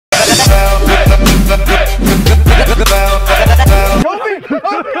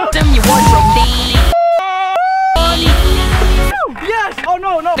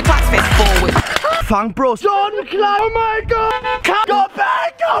fang, bro. John Cloud. Oh my god. Go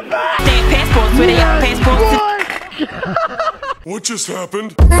back. Go back. Passports where they got passports. What just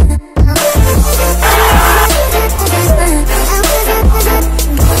happened?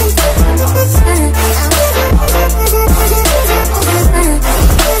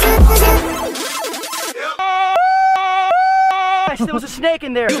 There was a snake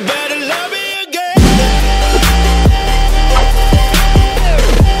in there. You better love me again.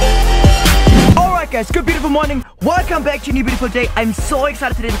 Alright guys, good beautiful morning. Welcome back to a new beautiful day. I'm so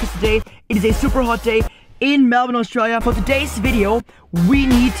excited today because today it is a super hot day in Melbourne, Australia. For today's video, we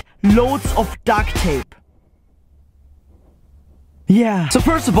need loads of duct tape. Yeah. So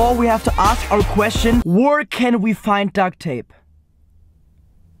first of all, we have to ask our question, where can we find duct tape?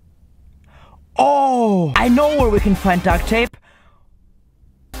 Oh, I know where we can find duct tape.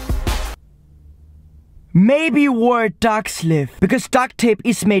 Maybe where ducks live, because duct tape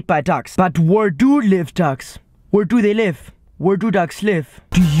is made by ducks. But where do live ducks? Where do they live? Where do ducks live?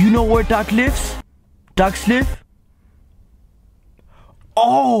 Do you know where ducks live?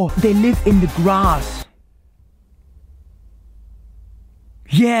 Oh, they live in the grass.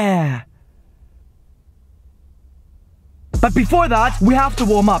 Yeah. But before that, we have to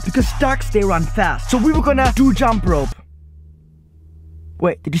warm up, because ducks, they run fast. So we were gonna do jump rope.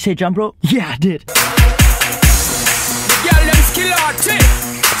 Wait, did you say jump rope? Yeah, I did.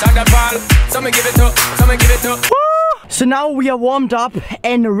 So now we are warmed up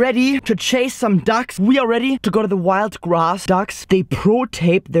and ready to chase some ducks. We are ready to go to the wild grass. Ducks, they pro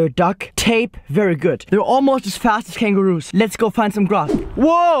tape their duct tape very good. They're almost as fast as kangaroos. Let's go find some grass.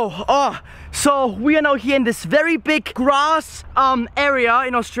 Whoa! Oh, so we are now here in this very big grass area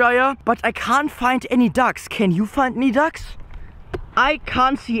in Australia, but I can't find any ducks. Can you find any ducks? I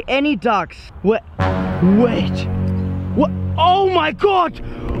can't see any ducks. Wait. What? Oh my god!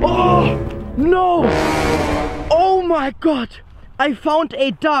 Oh no! Oh my god! I found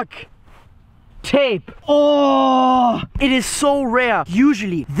a duck tape. Oh! It is so rare.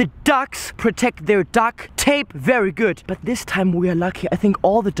 Usually the ducks protect their duck tape very good. But this time we are lucky. I think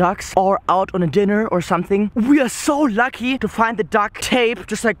all the ducks are out on a dinner or something. We are so lucky to find the duck tape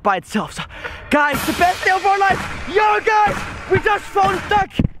just like by itself. So, guys, the best day of our life! Yo guys! We just found duck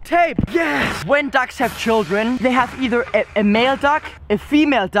tape! Yes! When ducks have children, they have either a male duck, a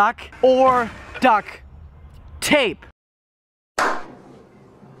female duck, or duck tape.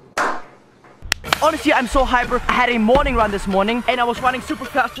 Honestly, I'm so hyper. I had a morning run this morning and I was running super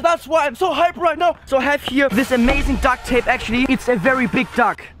fast. So that's why I'm so hyper right now. So I have here this amazing duct tape. Actually, it's a very big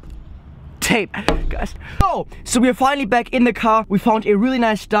duck tape, guys. Oh, so we are finally back in the car. We found a really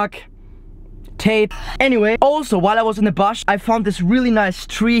nice duck tape. Anyway, also while I was in the bush, I found this really nice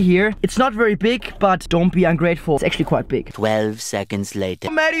tree here. It's not very big, but don't be ungrateful. It's actually quite big. 12 seconds later.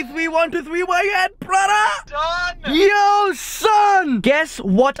 Matty 3, 1, 2, 3, where you at, brother? Done! Yo, son! Guess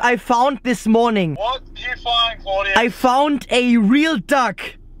what I found this morning? What did you find, Claudius? I found a real duck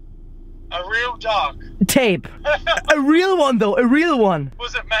A real duck. tape. A real one though, a real one.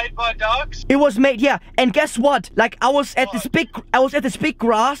 Was it made by ducks? It was made, yeah. And guess what? Like I was at this big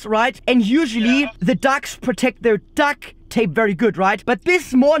grass, right? And usually the ducks protect their duck tape very good, right? But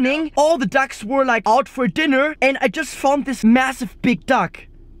this morning, all the ducks were like out for dinner and I just found this massive big duck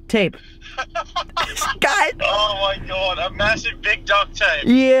tape. Guys. Oh my god, a massive big duck tape.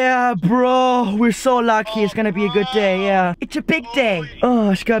 Yeah, bro. We're so lucky. It's gonna be a good day, yeah. It's a big day.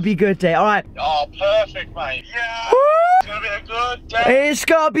 Oh, it's gonna be a good day. Alright. Oh, perfect, mate. Yeah. Woo! It's gonna be a good day. It's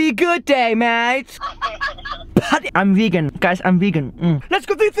gonna be a good day, mate. But I'm vegan. Guys, I'm vegan. Let's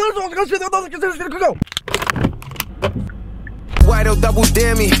go. Let's go. Why don't double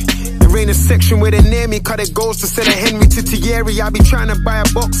dare me? There ain't a section where they near me. Cut it goes to send a Henry to Thierry. I be trying to buy a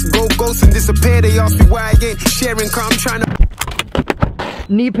box, go ghost and disappear. They ask me why I ain't sharing, cause I'm trying to.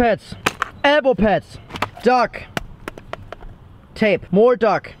 Knee pads, elbow pads, duck tape, more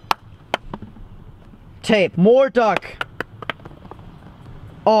duck tape, more duck.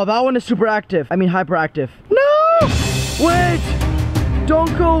 Oh, that one is super active. I mean hyperactive. No! Wait!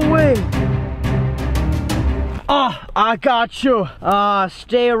 Don't go away. Ah, I got you.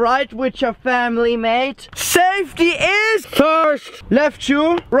 Stay right with your family, mate. Safety is first. Left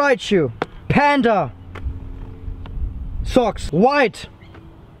shoe, right shoe. Panda. Socks. White.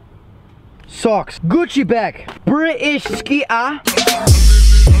 Socks. Gucci bag. British ski.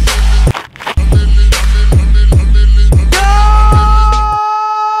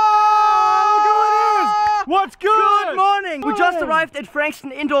 What's good? Good morning. morning. We just arrived at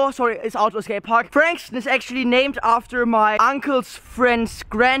Frankston it's outdoor skate park. Frankston is actually named after my uncle's friend's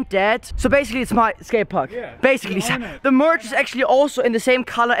granddad. So basically it's my skate park. Yeah, basically. The merch is actually also in the same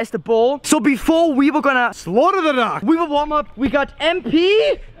color as the bowl. So before we were gonna slaughter the duck, we will warm up. We got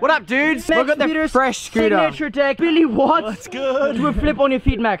MP. What up, dudes? Look at the fresh scooter. Signature deck. Billy Watts. What's good? Do a flip on your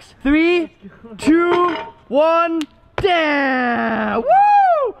feet, Max. 3, 2, 1. Damn! Woo!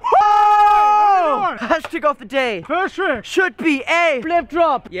 Whoa! Hashtag of the day. First trick should be a flip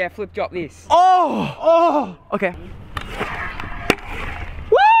drop. Yeah, flip drop this. Oh! Oh! Okay. Woo!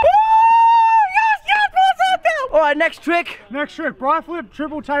 Yes, yes, what's up there? Alright, next trick. Next trick, bri flip,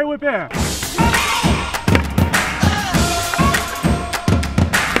 triple tail whip air.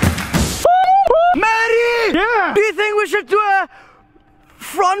 Matty! Yeah! Do you think we should do a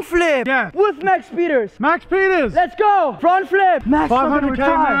front flip? Yeah. With Max Peters. Max Peters. Let's go. Front flip. Max 500k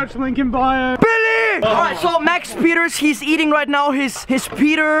merch, link in bio. Billy! Alright, so Max Peters, he's eating right now his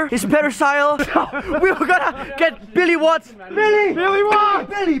Peter style. We were gonna get Billy Watts. Billy! Billy Watts!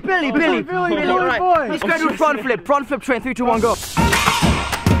 Billy! Alright, let's go do front flip. Front flip train. 3, 2, 1, go.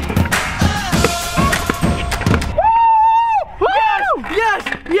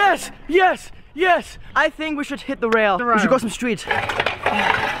 Yes! I think we should hit the rail. We should go some street.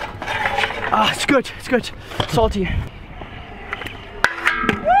 Ah, it's good. Salty.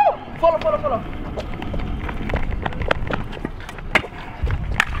 Woo! Follow.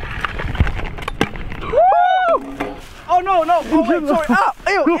 Woo! Oh no! Oh wait, sorry. Ah!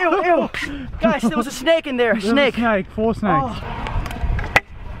 Ew! Guys, there was a snake in there. Snake. 4 snakes.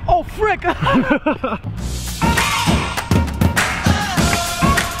 Oh frick!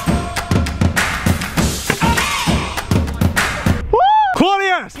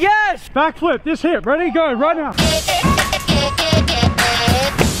 Claudius! Yes! Backflip, this hip, ready, go, right now.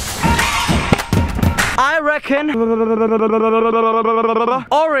 I reckon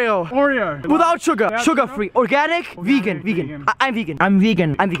Oreo. Without sugar. Without sugar free. Organic, vegan. I'm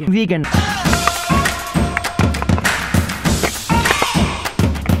vegan.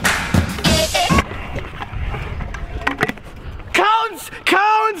 Counts!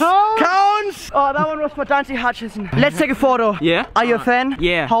 Oh, that one was for Dante Hutchinson. Let's take a photo. Yeah? Are you a fan?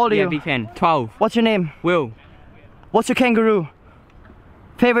 Yeah. How old are you? Yeah, big fan. 12. What's your name? Will. What's your kangaroo?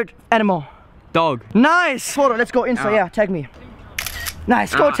 Favorite animal? Dog. Nice! Photo, let's go inside. Yeah, tag me.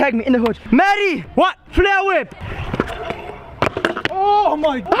 Nice, go tag me in the hood. Maddie! What? Flare whip! Oh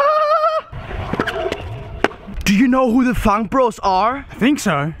my god! Do you know who the Funk Bros are? I think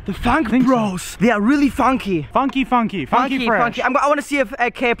so. The Funk Bros. So. They are really funky. Funky fresh. I want to see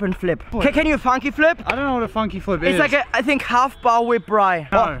a capron flip. Can you a funky flip? I don't know what a funky flip is. It's like I think half bar whip bri.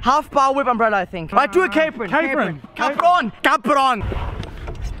 No. Oh, half bar whip umbrella, I think. Right, do a capron. Capron.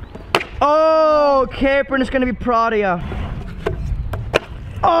 Oh, capron is gonna be proud of you.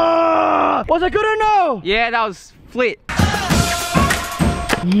 Oh, was it good or no? Yeah, that was flit.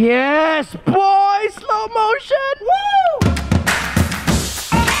 Yes, boy, slow motion. Woo!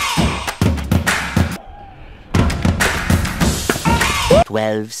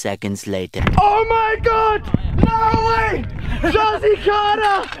 12 seconds later. Oh my god! No way! Josie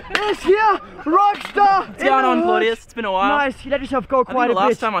Carter is here! Rockstar! What's going on, Claudius? It's been a while. Nice, you let yourself go quite a bit. The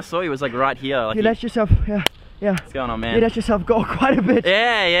last time I saw you was like right here. Like you let yourself, yeah. What's going on, man? You let yourself go quite a bit.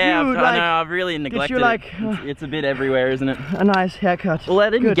 Yeah, Dude, I know, I've really neglected it. It's a bit everywhere, isn't it? A nice haircut. Well, I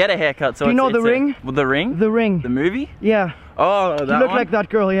didn't get a haircut, so do you know The Ring? The Ring? The Ring. The movie? Yeah. Oh, that You look like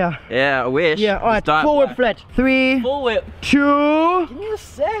that girl, yeah. Yeah, I wish. Yeah, alright, full whip flat. 3, full whip. 2, Give me a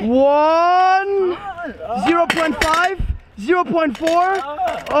sec. 1, 0.5, 0.4.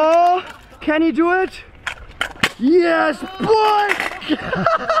 Oh, can you do it? Yes, boy!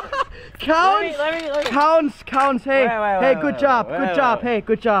 Counts. Let me. Counts. Hey, hey, good job. Hey,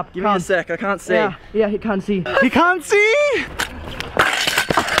 good job. Give me a sec. I can't see. Yeah, he can't see. He can't see.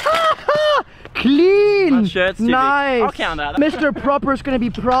 Clean. My shirt's too nice. big. I'll count that. Mr. Proper is gonna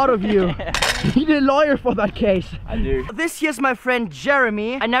be proud of you. You need a lawyer for that case. I do. This here's my friend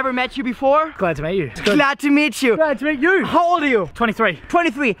Jeremy. I never met you before. Glad to meet you. Glad to meet you. Glad to meet you. How old are you? 23.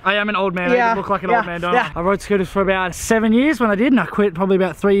 23. I am an old man. Yeah. I look like an old man, don't yeah. I rode scooters for about 7 years when I did, and I quit probably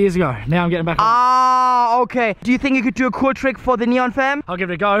about 3 years ago. Now I'm getting back on. Ah, okay. Do you think you could do a cool trick for the Neon fam? I'll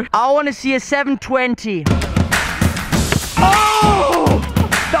give it a go. I want to see a 720. Oh!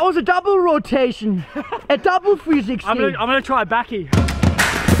 That was a double rotation. A double 360. I'm gonna try a backy.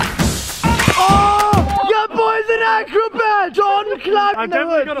 Oh! Your boy's an acrobat! John Clark. I'm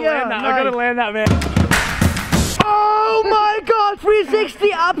definitely gonna land that. Nice. I gotta land that, man. Oh my god!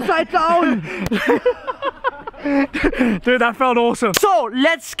 360 upside down! Dude, that felt awesome. So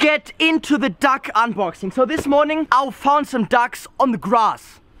let's get into the duck unboxing. So this morning I found some ducks on the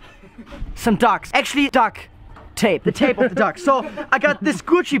grass. Some ducks. Actually, duck tape. The tape of the duck. So I got this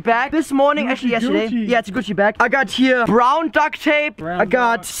Gucci bag this morning. Actually yesterday. Gucci. Yeah, it's a Gucci bag. I got here brown duct tape. I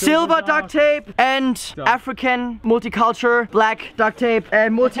got duck, silver duct tape and African multicultural black duct tape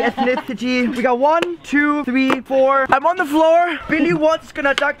and multi-ethnicity. We got 1, 2, 3, 4. I'm on the floor. Billy Watts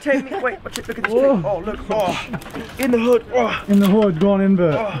gonna duct tape me. Wait, watch it. Look at this thing. Oh, look. Oh, in the hood. Oh. In the hood, gone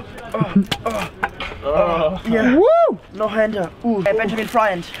invert. Yeah. Woo! No hander. Ooh. Hey, Benjamin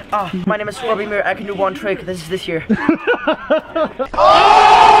Bryant. My name is Robbie Muir. I can do one trick. This is this year.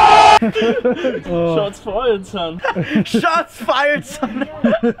 Shots fired, son. Shots fired, son.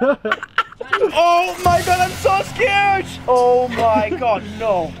 Oh my god, I'm so scared. Oh my god,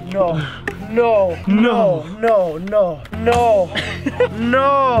 no.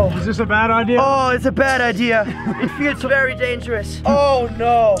 Is this a bad idea? Oh, it's a bad idea. It feels very dangerous. Oh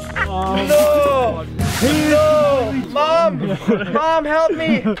no. No. Mom, help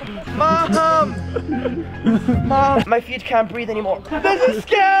me. Mom, my feet can't breathe anymore. This is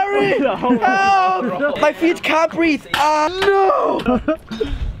scary. Help. My feet can't breathe. No.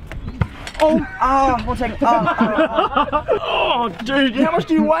 Oh, one second. Oh, dude, how much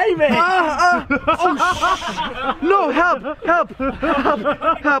do you weigh, man? No, help.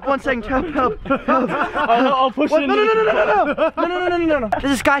 1 second, help. I'll push What? it. No.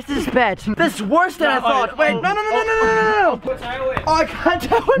 This is, guys, this is bad. This is worse than I thought. Wait, no. Oh, I can't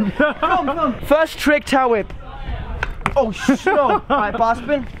tell it. Come. First trick, tail whip. Oh, no. Alright, bar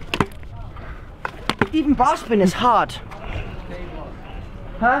spin. Even bar spin is hard.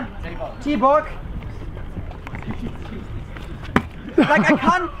 Huh? T-Borg? Like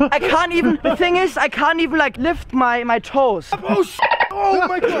I can't even, the thing is, I can't even like lift my toes. Oh shit! Oh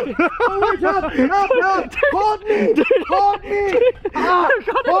my god! Oh my god! Help! Hold me! Hold me! Hold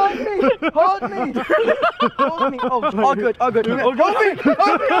me! Oh, all good. Hold me!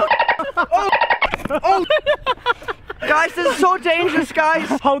 Oh! Guys, this is so dangerous, guys.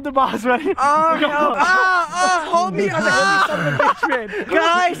 Hold the bars, man. Oh, help. Hold me.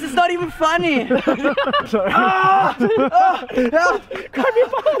 Guys, it's not even funny. Help.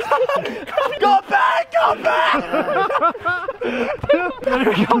 Go back.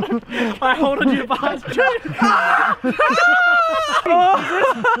 I hold on to your bars.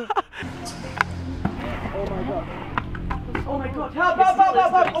 Oh my god, help.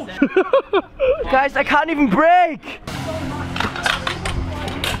 Oh. Guys, I can't even brake.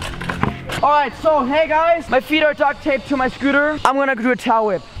 Alright, so hey guys, my feet are duct taped to my scooter. I'm gonna do a tail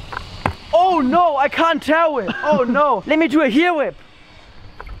whip. Oh no, I can't tail whip. Oh no, let me do a heel whip.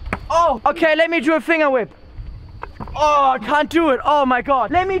 Oh, okay, let me do a finger whip. Oh, I can't do it. Oh my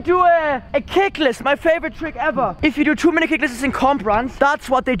god. Let me do a kickless, my favorite trick ever. If you do too many kicklisses in comp runs, that's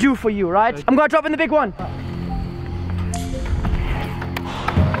what they do for you, right? I'm gonna drop in the big one.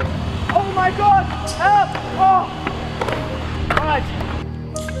 Oh my god! Help! Oh! Alright.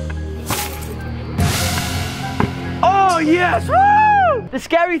 Oh yes! Woo! The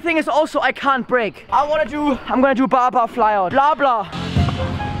scary thing is also I can't brake. I'm gonna do bar fly out. Blah blah.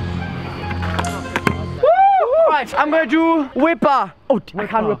 Woo! Alright, I'm gonna do whip bar. Oh, I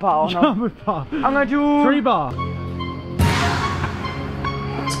can't whip bar. Oh, no. Whip bar. I'm gonna do 3 bar.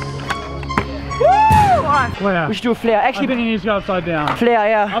 Alright. Flare. We should do a flare. I Actually, think you need to go upside down. flare,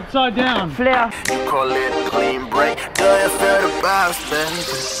 yeah. Upside down. Flare. Call it a clean break. Do you feel the vibes, baby?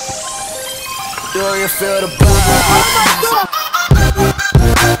 Do you feel the vibes?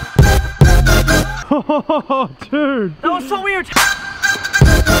 Oh, dude. That was so weird.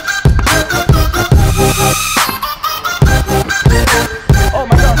 Oh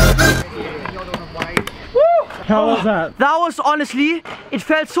my god. How was that? That was honestly, it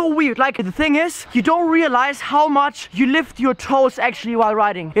felt so weird. Like the thing is, you don't realize how much you lift your toes actually while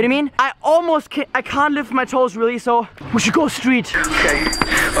riding. You know what I mean? I can't lift my toes really, so we should go street. Okay.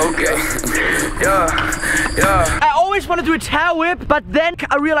 Yeah. I always want to do a tail whip, but then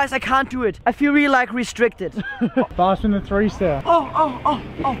I realize I can't do it. I feel really like restricted. Fast in the 3-stair. Oh,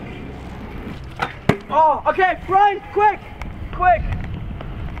 okay, Brian, quick.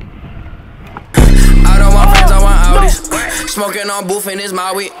 I don't want friends, I want Audis. Smoking on boofing is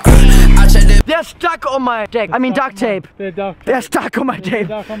my weed. I checked it. They're stuck on my deck. I mean duct tape. They're stuck on my tape.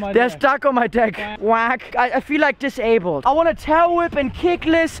 They're stuck on my deck. Whack. I feel like disabled. I want to tail whip and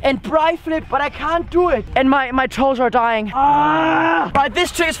kickless and bri flip, but I can't do it. And my toes are dying. Right,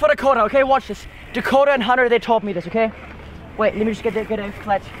 this trick is for Dakota, okay? Watch this. Dakota and Hunter, they taught me this, okay? Wait, let me just get a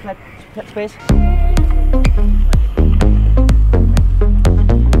flat space.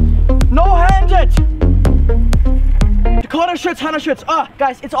 No-handed! Corner shirts, Hannah shirts.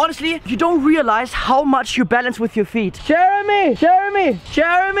 Guys, it's honestly, you don't realize how much you balance with your feet. Jeremy! Can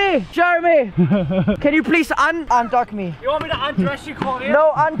you please unduck me? You want me to undress you, Claudius?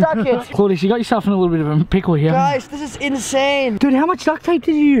 No, unduck it. Claudius, you got yourself in a little bit of a pickle here. Guys, this is insane. Dude, how much duct tape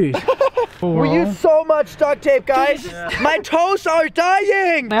did you use? We used so much duct tape, guys. My toes are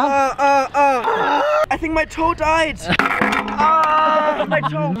dying. I think my toe died.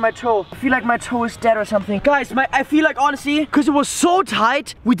 My toe. I feel like my toe is dead or something. Guys, I feel like honestly, because it was so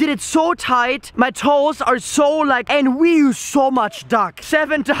tight, we did it so tight, my toes are so like, and we use so much duct.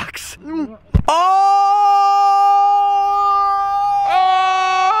 7 ducks.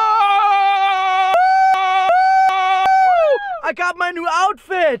 I got my new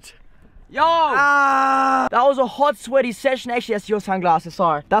outfit. Yo! That was a hot, sweaty session. Actually, that's your sunglasses.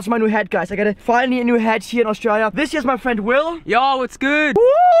 Sorry. That's my new hat, guys. I got finally a new hat here in Australia. This is my friend Will. Yo, what's good?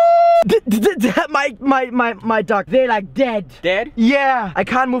 My duck, they're like dead. Dead? Yeah. I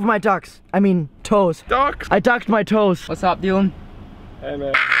can't move my ducks. I mean, toes. Ducks. I ducked my toes. What's up, Dylan? Hey,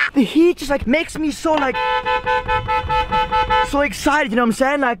 man. The heat just like makes me so like so excited, you know what I'm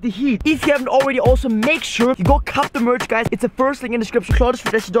saying? Like the heat. If you haven't already, also make sure you go cop the merch, guys. It's the first link in the description.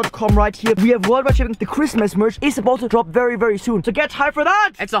 ClaudiousVertesi.com right here. We have worldwide shipping. The Christmas merch is about to drop very, very soon. So get hyped for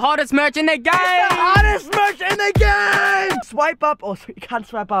that. It's the hottest merch in the game! It's the hottest merch in the game! Swipe up. Oh, sorry, you can't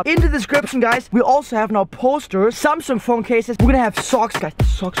swipe up. In the description, guys, we also have now posters, Samsung phone cases. We're gonna have socks, guys. The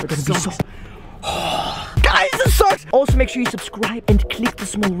socks are gonna be so... Guys, the socks! Also, make sure you subscribe and click the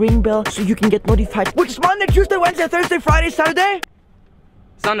small ring bell so you can get notified. Which is Monday, Tuesday, Wednesday, Thursday, Friday, Saturday?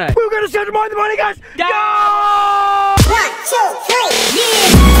 Sunday. We're gonna see you tomorrow in the morning, guys! Go! 1, 2, 3, yeah!